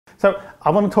So I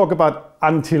want to talk about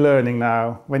anti-learning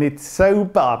now. When it's so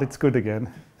bad, it's good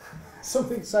again.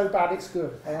 Something so bad, it's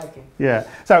good. I like it. Yeah.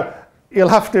 So you'll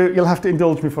have to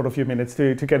indulge me for a few minutes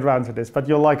to get around to this, but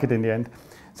you'll like it in the end.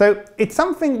 So it's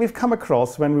something we've come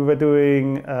across when we were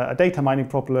doing a data mining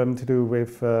problem to do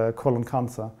with colon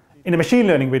cancer. In a machine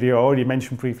learning video, I already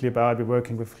mentioned briefly about we're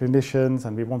working with clinicians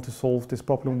and we want to solve this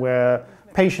problem where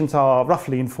patients are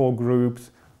roughly in 4 groups.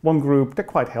 One group, they're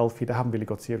quite healthy, they haven't really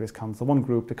got serious cancer. One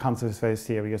group, the cancer is very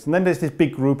serious. And then there's this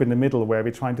big group in the middle where we're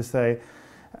trying to say,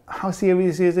 how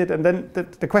serious is it? And then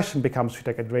the question becomes, should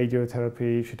I get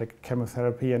radiotherapy? Should I get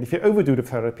chemotherapy? And if you overdo the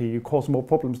therapy, you cause more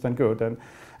problems than good. And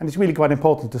it's really quite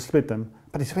important to split them.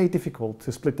 But it's very difficult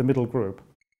to split the middle group.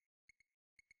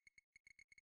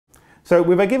 So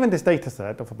we were given this data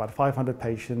set of about 500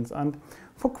 patients, and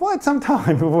for quite some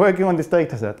time we were working on this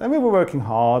data set, and we were working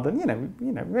hard, and you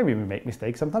know, maybe we make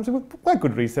mistakes sometimes. We were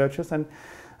good researchers, and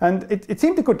it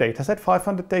seemed a good data set.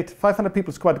 500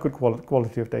 people is quite a good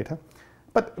quality of data,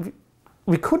 but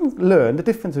we couldn't learn the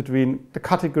difference between the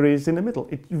categories in the middle.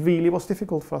 It really was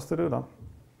difficult for us to do that.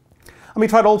 And we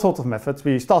tried all sorts of methods.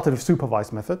 We started with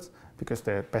supervised methods because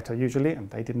they're better usually, and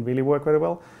they didn't really work very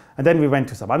well. And then we went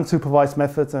to some unsupervised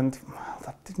methods, and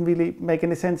that didn't really make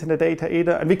any sense in the data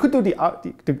either. And we could do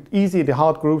the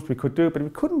hard groups we could do, but we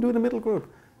couldn't do the middle group.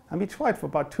 And we tried for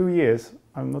about 2 years.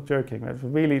 I'm not joking. It was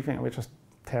really, we're just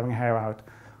tearing hair out.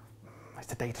 Is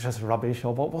the data just rubbish,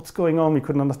 or what's going on? We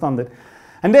couldn't understand it.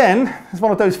 And then, it's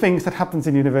one of those things that happens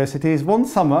in universities. One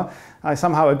summer, I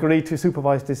somehow agreed to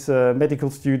supervise this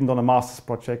medical student on a master's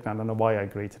project. I don't know why I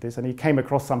agreed to this. And he came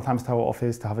across sometimes to our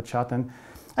office to have a chat. And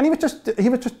he was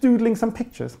just doodling some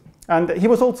pictures. And he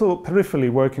was also peripherally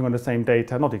working on the same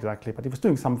data. Not exactly, but he was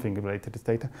doing something related to this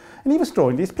data. And he was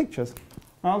drawing these pictures.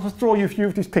 I'll just draw you a few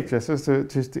of these pictures just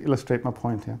to illustrate my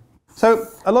point here. So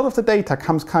a lot of the data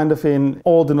comes kind of in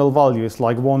ordinal values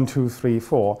like 1, 2, 3,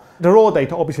 4. The raw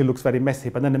data obviously looks very messy,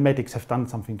 but then the medics have done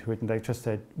something to it and they just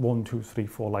said 1, 2, 3,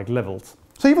 4 like levels.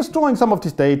 So he was drawing some of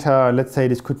this data. Let's say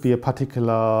this could be a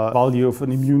particular value of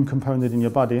an immune component in your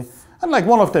body. And like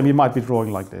one of them you might be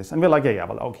drawing like this. And we're like, yeah,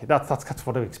 well, okay, that's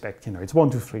what I expect. You know, it's 1,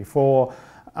 2, 3, 4.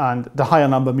 And the higher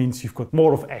number means you've got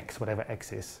more of X, whatever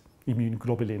X is, immune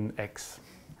globulin X.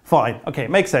 Fine, okay,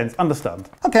 makes sense, understand.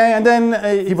 Okay, and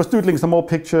then he was doodling some more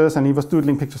pictures, and he was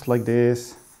doodling pictures like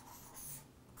this.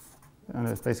 And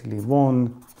it's basically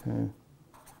 1, 2,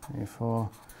 3, 4.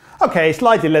 Okay,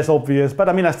 slightly less obvious, but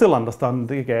I mean, I still understand.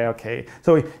 Yeah, okay.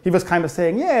 So he was kind of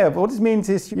saying, yeah, but what this means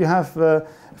is you have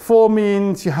 4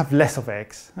 means you have less of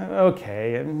X.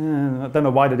 Okay, I don't know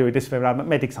why they do it this way around, but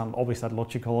medics aren't always that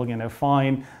logical, you know,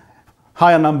 fine.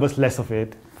 Higher numbers, less of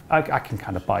it. I can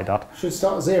kind of buy that. Should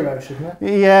start at 0, shouldn't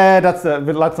it? Yeah,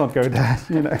 but let's not go there,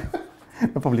 you know. I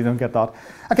probably don't get that.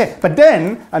 Okay, but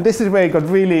then, and this is where it got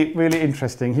really, really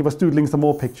interesting, he was doodling some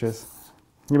more pictures.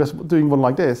 He was doing one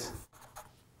like this.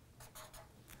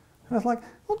 And I was like,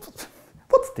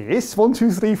 what's this? 1,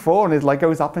 2, 3, 4, and it like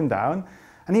goes up and down.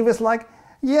 And he was like,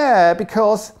 yeah,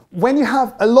 because when you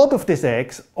have a lot of this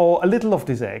X or a little of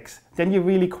this X, then you're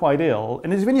really quite ill.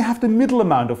 And it's when you have the middle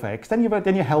amount of X, then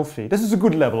you're healthy. This is a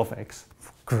good level of X.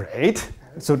 Great.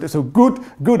 So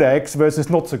good X versus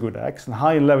not so good X, and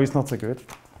high and low is not so good.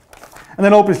 And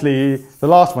then obviously the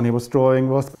last one he was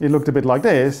drawing it looked a bit like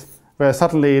this, where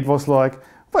suddenly it was like,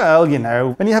 well, you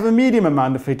know, when you have a medium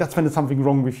amount of it, that's when there's something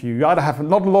wrong with you. You either have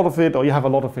not a lot of it or you have a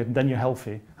lot of it, and then you're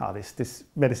healthy. This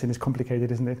medicine is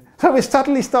complicated, isn't it? So we're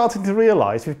suddenly starting to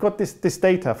realize we've got this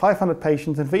data, 500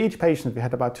 patients, and for each patient we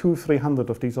had about 200-300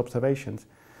 of these observations.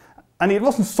 And it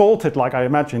wasn't sorted like I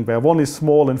imagined, where 1 is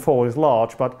small and 4 is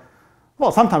large, but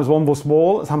well, sometimes 1 was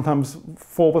small, sometimes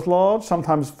 4 was large,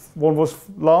 sometimes 1 was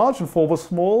large and 4 was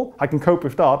small. I can cope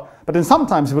with that. But then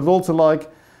sometimes it was also like,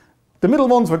 the middle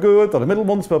ones were good, or the middle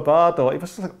ones were bad, or it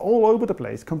was just like all over the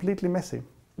place, completely messy.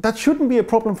 That shouldn't be a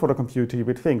problem for the computer, you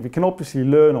would think. We can obviously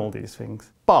learn all these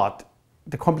things. But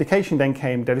the complication then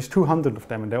came, there is 200 of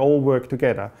them and they all work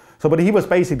together. So what he was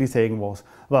basically saying was,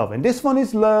 well, when this one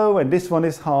is low and this one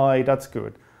is high, that's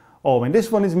good. Or when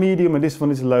this one is medium and this one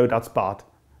is low, that's bad.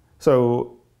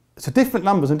 So different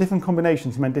numbers and different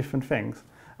combinations meant different things.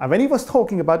 And when he was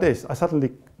talking about this, I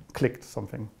suddenly clicked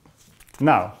something.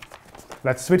 Now,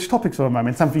 let's switch topics for a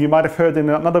moment. Something you might have heard in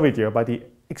another video about the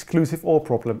exclusive OR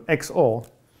problem, XOR.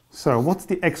 So what's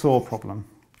the XOR problem?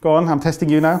 Go on, I'm testing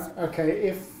you now. Okay,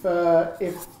 if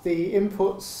the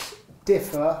inputs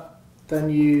differ, then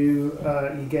you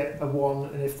get a 1,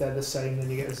 and if they're the same, then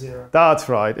you get a 0. That's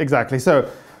right, exactly. So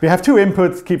we have 2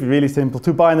 inputs, keep it really simple,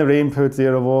 2 binary inputs,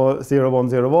 0, 1,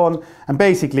 0, 1. And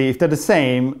basically, if they're the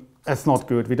same, that's not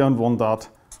good. We don't want that.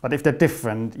 But if they're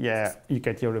different, yeah, you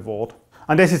get your reward.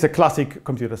 And this is a classic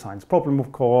computer science problem,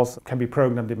 of course, can be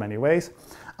programmed in many ways.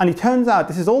 And it turns out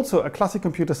this is also a classic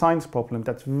computer science problem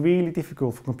that's really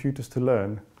difficult for computers to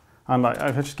learn. And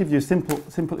I'll just give you a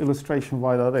simple illustration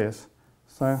why that is.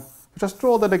 So we just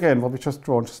draw that again, what we just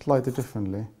drawn, just slightly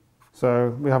differently.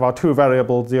 So we have our two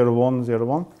variables, 0, 1, 0,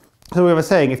 1. So we were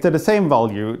saying if they're the same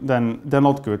value, then they're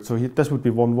not good. So this would be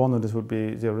 1, 1, and this would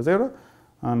be 0, 0.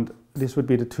 And this would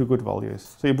be the two good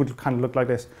values. So it would kind of look like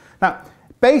this. Now,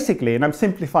 basically, and I'm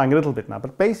simplifying a little bit now,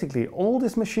 but basically all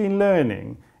this machine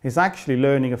learning is actually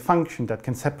learning a function that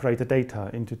can separate the data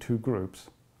into two groups,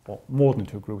 or more than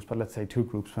two groups, but let's say two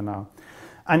groups for now.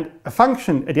 And a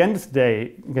function, at the end of the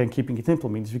day, again, keeping it simple,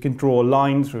 means you can draw a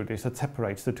line through this that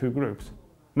separates the two groups.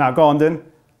 Now, go on then.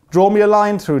 Draw me a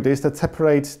line through this that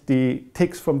separates the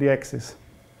ticks from the x's.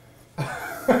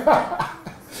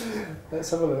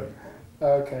 Let's have a look.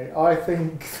 Okay, I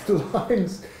think the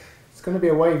line's, it's going to be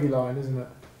a wavy line, isn't it?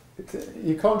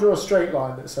 You can't draw a straight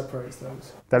line that separates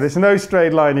those. There is no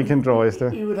straight line you can draw, is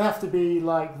there? You would have to be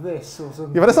like this or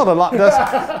something. Yeah, but that's not a line.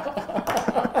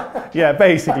 Yeah,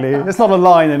 basically. It's not a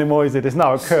line anymore, is it? It's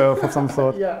now a curve of some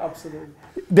sort. Yeah, absolutely.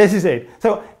 This is it.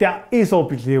 So there is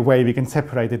obviously a way we can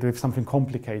separate it with something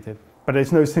complicated, but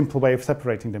there's no simple way of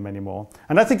separating them anymore.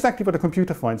 And that's exactly what a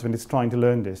computer finds when it's trying to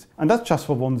learn this. And that's just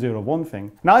for 1, 0, 1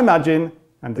 thing. Now imagine,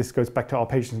 and this goes back to our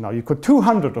patients now, you've got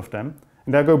 200 of them,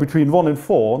 and they'll go between 1 and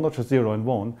 4, not just 0 and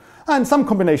 1. And some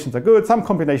combinations are good, some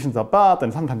combinations are bad,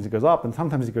 and sometimes it goes up, and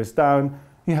sometimes it goes down.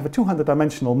 You have a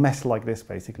 200-dimensional mess like this,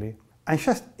 basically. And it's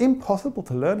just impossible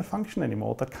to learn a function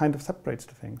anymore that kind of separates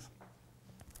the things.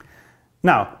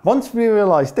 Now, once we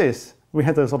realized this, we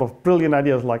had a sort of brilliant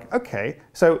ideas like, okay,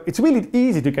 so it's really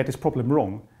easy to get this problem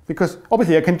wrong, because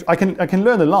obviously I can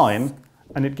learn a line,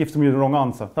 and it gives me the wrong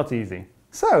answer. That's easy.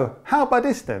 So how about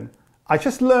this then? I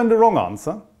just learned the wrong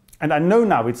answer, and I know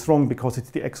now it's wrong because it's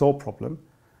the XOR problem.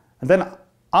 And then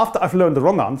after I've learned the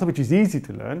wrong answer, which is easy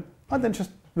to learn, I then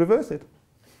just reverse it.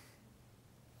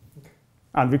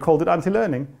 And we called it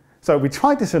anti-learning. So we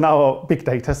tried this in our big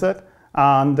data set,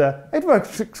 and it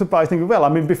worked surprisingly well. I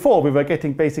mean, before we were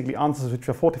getting basically answers which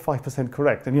were 45%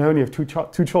 correct, and you only have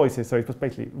two choices, so it was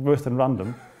basically worse than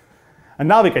random. And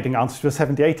now we're getting answers which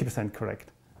were 70–80%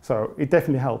 correct. So it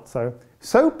definitely helped.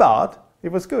 So bad,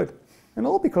 it was good. And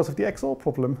all because of the XOR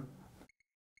problem.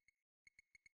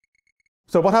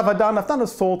 So what have I done? I've done a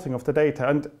sorting of the data,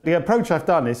 and the approach I've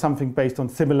done is something based on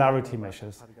similarity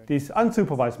measures. These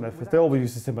unsupervised methods, they always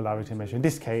use a similarity measure. In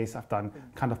this case, I've done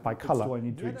kind of by color. What I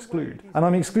need to exclude. And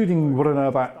I'm excluding what I know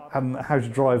about how to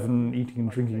drive and eating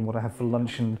and drinking, what I have for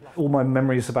lunch, and all my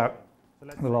memories about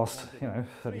the last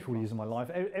 30–40 years of my life,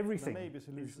 everything. Maybe a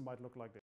solution might look like this.